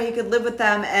that's why he could live with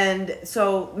them. And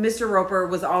so Mr. Roper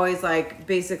was always like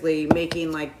basically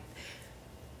making like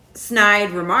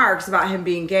snide remarks about him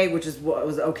being gay, which is what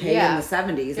was okay in the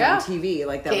 70s on TV.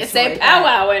 Like that can't say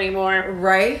powwow anymore,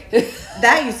 right?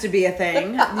 That used to be a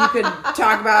thing. You could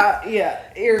talk about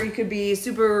or you could be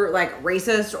super like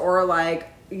racist or like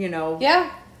you know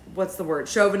what's the word,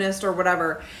 chauvinist or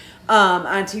whatever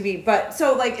on TV. But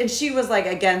so like, and she was like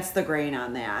against the grain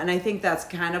on that, and I think that's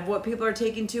kind of what people are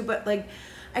taking to. But like,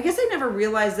 I guess I never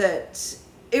realized that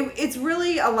it's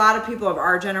really a lot of people of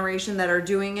our generation that are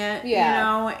doing it, you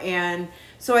know. And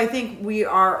so I think we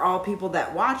are all people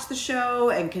that watch the show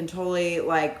and can totally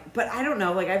like. But I don't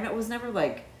know, like I was never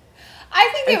like. I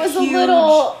think it was a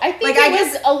little. I think like, it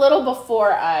was a little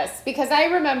before us because I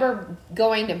remember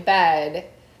going to bed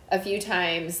a few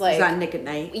times, like it was on Nick at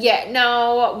Night. Yeah,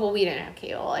 no, well, we didn't have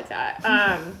cable like that. But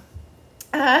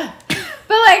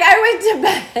like, I went to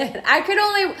bed. I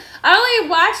only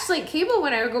watched like cable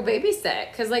when I would go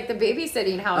babysit, because like the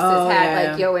babysitting houses had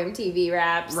like Yo MTV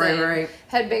Raps and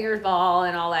Headbangers Ball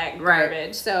and all that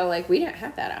garbage. So like, we didn't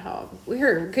have that at home. We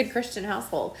were a good Christian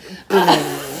household.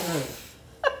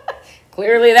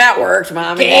 Clearly, that worked,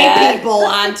 Mom and Dad. Gay people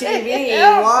on TV.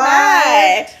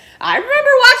 What? I remember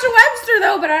watching Webster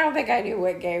though, but I don't think I knew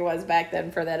what gay was back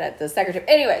then for that at the Secretary.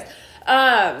 Anyways,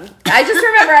 I just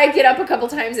remember I'd get up a couple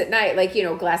times at night, like, you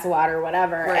know, glass of water or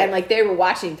whatever, and like they were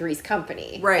watching Three's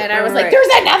Company. And I was like, there's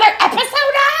another episode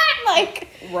on! Like,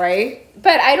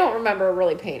 but I don't remember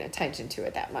really paying attention to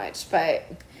it that much, but.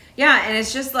 Yeah, and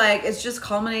it's just like, it's just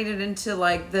culminated into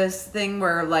like this thing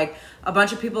where like a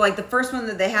bunch of people, like the first one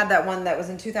that they had, that one that was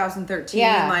in 2013,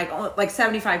 like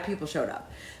 75 people showed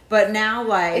up. But now,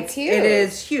 like, it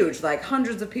is huge. Like,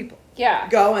 hundreds of people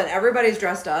go, and everybody's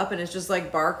dressed up, and it's just,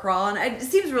 like, bar crawl. And it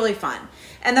seems really fun.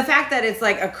 And the fact that it's,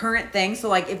 like, a current thing. So,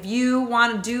 like, if you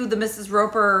want to do the Mrs.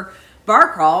 Roper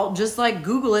bar crawl, just, like,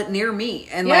 Google it near me.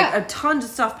 And, like, a ton of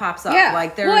stuff pops up. Yeah.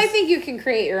 Like, well, I think you can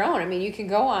create your own. I mean, you can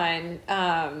go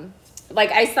on...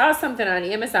 like, I saw something on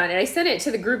Amazon, and I sent it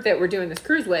to the group that we're doing this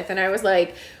cruise with, and I was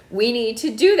like, we need to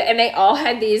do that. And they all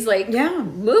had these, like,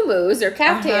 muumuus or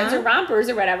caftans or rompers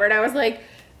or whatever, and I was like,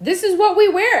 this is what we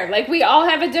wear. Like, we all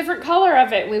have a different color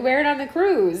of it, and we wear it on the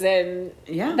cruise, and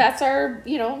that's our,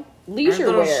 you know, leisure our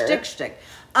little wear. Shtick.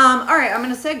 All right, I'm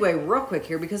going to segue real quick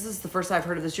here, because this is the first I've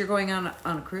heard of this. You're going on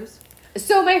a cruise?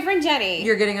 So, my friend Jenny.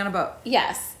 You're getting on a boat?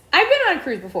 Yes. I've been on a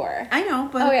cruise before. I know,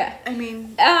 but I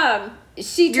mean...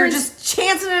 You're just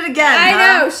chancing it again. I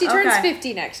know. She turns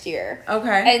 50 next year.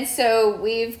 Okay. And so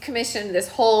we've commissioned this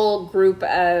whole group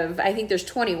of, I think there's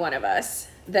 21 of us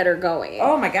that are going.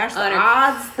 Oh my gosh, the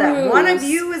odds that one of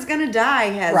you is going to die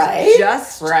has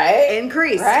just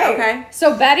increased. Right. Okay.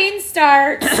 So betting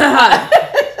starts.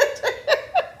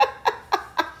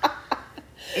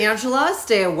 Angela,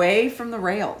 stay away from the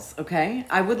rails, okay?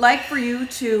 I would like for you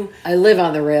to... I live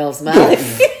on the rails, Mom.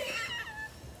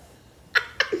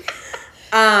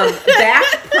 Back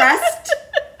pressed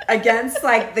against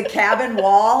like the cabin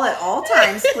wall at all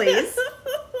times, please.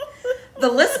 The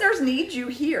listeners need you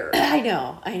here. I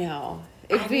know.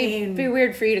 It'd be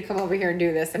weird for you to come over here and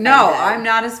do this. I'm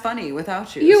not as funny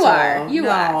without you. You are.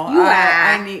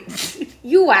 I need.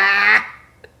 You are.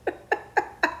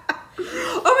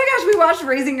 Oh my gosh, we watched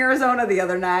Raising Arizona the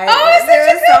other night. Oh, it's such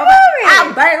a good movie.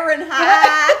 I'm Byron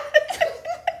High.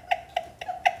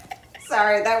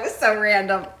 Sorry, that was so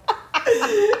random.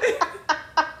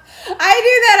 I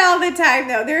do that all the time,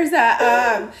 though. There's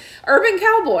a Urban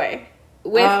Cowboy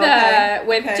with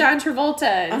John Travolta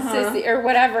and Sissy, or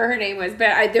whatever her name was.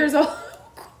 But there's a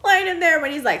line in there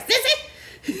when he's like,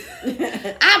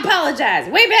 "Sissy, I apologize.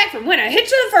 Way back from when I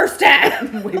hit you the first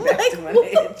time." Way back to when I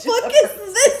hit you. What the fuck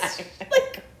is this?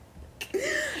 Like,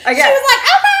 she was like,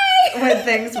 "Okay." When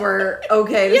things were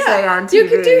okay to say on TV. You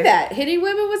could do that. Hitting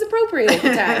women was appropriate at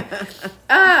the time.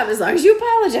 As long as you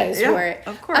apologize for it.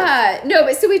 Of course. No,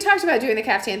 but so we talked about doing the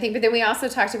caftan thing, but then we also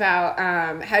talked about,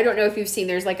 I don't know if you've seen,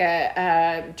 there's like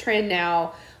a trend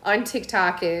now on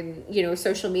TikTok and,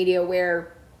 social media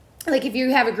where, like, if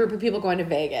you have a group of people going to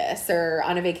Vegas or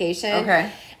on a vacation,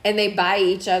 and they buy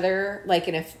each other, like,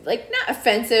 not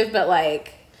offensive, but,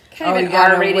 like, kind of an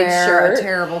R-rated shirt. A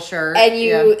terrible shirt. And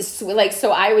you,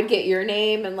 so I would get your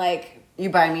name and, like... You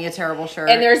buy me a terrible shirt.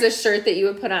 And there's a shirt that you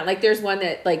would put on. Like, there's one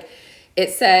that, like,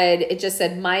 it just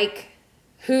said, Mike,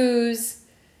 who's,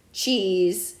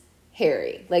 cheese,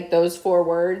 Harry. Like, those 4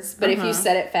 words. But if you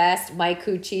said it fast, Mike,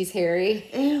 who, cheese,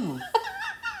 Harry. Ew.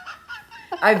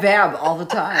 I vab all the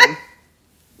time.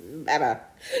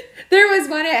 There was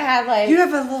one that had, like... You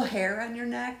have a little hair on your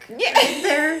neck? Yeah. Right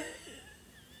there?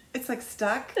 It's, like,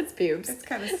 stuck? It's pubes. It's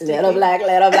kind of sticky. Little black.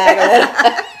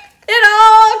 It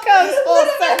all comes full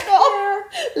circle.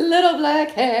 Little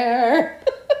black hair.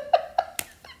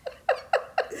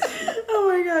 Oh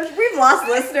my gosh, we've lost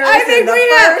listeners. I think we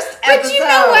have. But you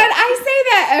know what? I say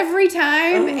that every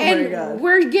time, and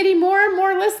we're getting more and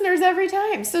more listeners every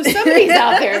time. So somebody's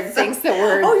out there that thinks that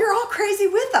we're... Oh, you're all crazy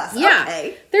with us. Yeah.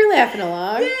 Okay. They're laughing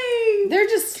along. Yay. They're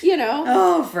just,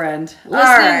 Oh, friend.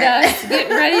 Listening to us,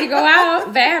 getting ready to go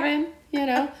out, vabbing,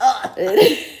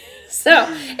 So,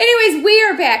 anyways, we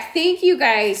are back. Thank you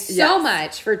guys so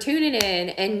much for tuning in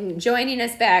and joining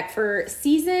us back for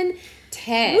season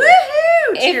 10.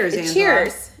 Woohoo! Cheers, Angela.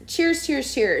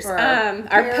 Cheers.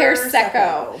 Our pear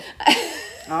secco.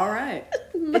 All right.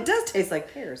 It does taste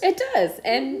like pears. It does.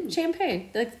 And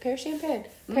champagne. Like pear champagne.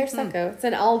 Pear secco. It's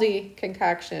an Aldi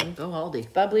concoction. Oh,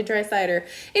 Aldi. Bubbly dry cider.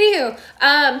 Anywho,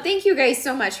 thank you guys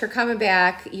so much for coming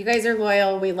back. You guys are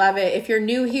loyal. We love it. If you're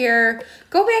new here,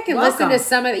 go back and listen to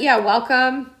some of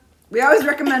welcome. We always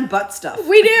recommend butt stuff.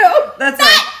 We do. That's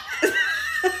right.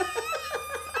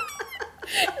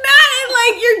 Not in,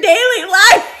 like, your daily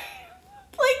life.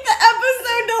 Like the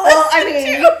episode to listen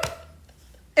to.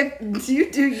 If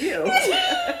you do you.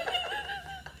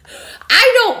 I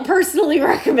don't personally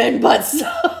recommend butt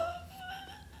stuff.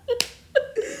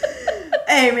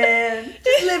 Hey, man.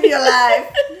 Just live your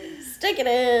life. Stick it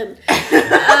in.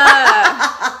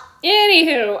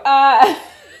 Anywho,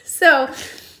 so...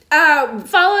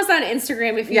 follow us on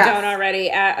Instagram if you don't already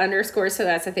at _, so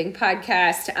that's a thing,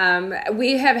 podcast.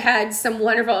 We have had some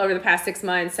wonderful over the past 6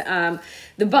 months.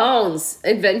 The Bones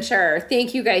adventure.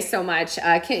 Thank you guys so much.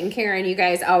 Kent and Karen, you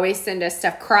guys always send us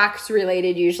stuff Crocs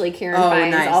related. Usually Karen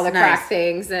finds all the Croc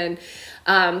things. And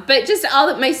but just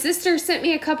my sister sent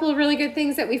me a couple of really good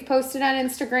things that we've posted on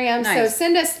Instagram. So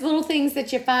send us little things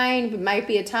that you find might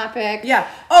be a topic. Yeah.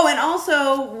 Oh, and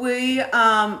also we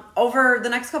over the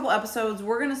next couple episodes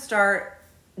we're gonna start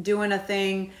doing a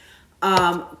thing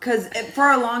because for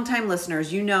our longtime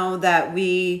listeners, you know that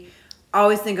we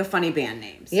always think of funny band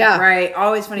names. Yeah. Right?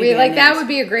 Always funny band names. That would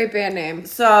be a great band name.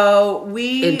 So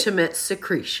we... Intimate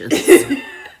Secretions.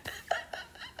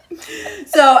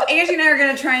 So Angie and I are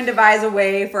going to try and devise a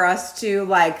way for us to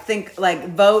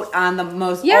vote on the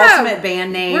most ultimate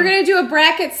band name. We're going to do a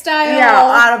bracket style. Yeah,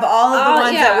 out of all of the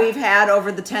ones that we've had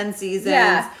over the 10 seasons.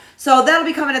 Yeah. So that'll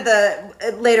be coming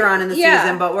later on in the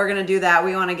season, but we're going to do that.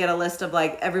 We want to get a list of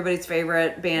everybody's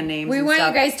favorite band names. We want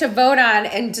you guys to vote on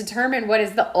and determine what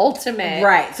is the ultimate.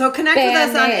 Right. So connect with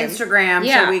us on Instagram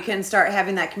so we can start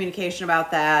having that communication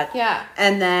about that. Yeah.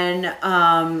 And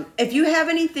then if you have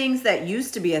any things that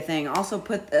used to be a thing, also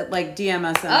put DM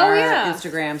us on our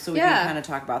Instagram so we can kind of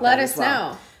talk about that as well. Let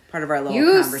us know. Part of our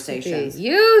little conversations.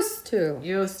 Used to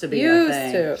be a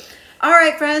thing. All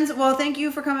right, friends. Well, thank you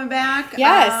for coming back.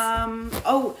 Yes.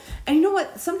 And you know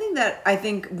what? Something that I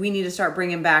think we need to start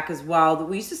bringing back as well,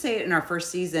 we used to say it in our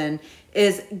first season,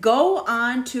 is go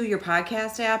on to your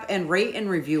podcast app and rate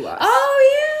and review us.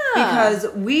 Oh, yeah. Because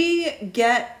we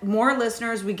get more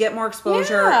listeners. We get more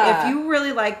exposure. Yeah. If you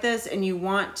really like this and you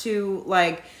want to,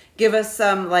 give us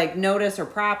some notice or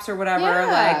props or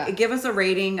whatever, give us a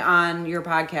rating on your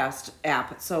podcast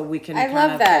app so we can I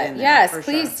love that. Yes,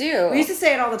 please do. We used to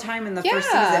say it all the time in the first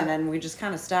season and we just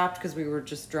kind of stopped because we were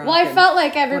just drunk. Well, I felt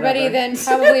like everybody then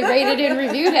probably rated and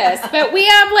reviewed us, but we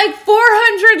have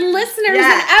 400 listeners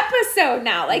an episode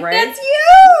now. That's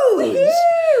huge.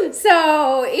 Woo-hoo.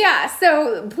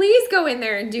 So please go in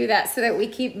there and do that so that we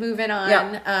keep moving on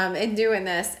and doing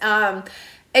this.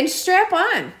 And strap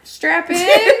on. Strap in.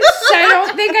 I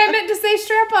don't think I meant to say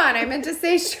strap on. I meant to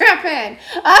say strap in.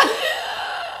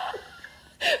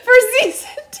 For season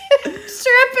 10.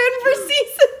 Strap in for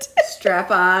season 10.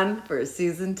 Strap on for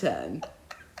season 10.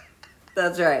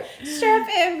 That's right. Strap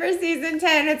in for season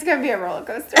 10. It's going to be a roller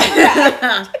coaster.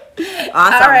 Awesome.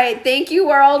 All right. Thank you,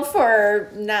 world, for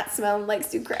not smelling like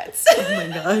Sucrets. Oh my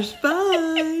gosh.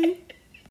 Bye.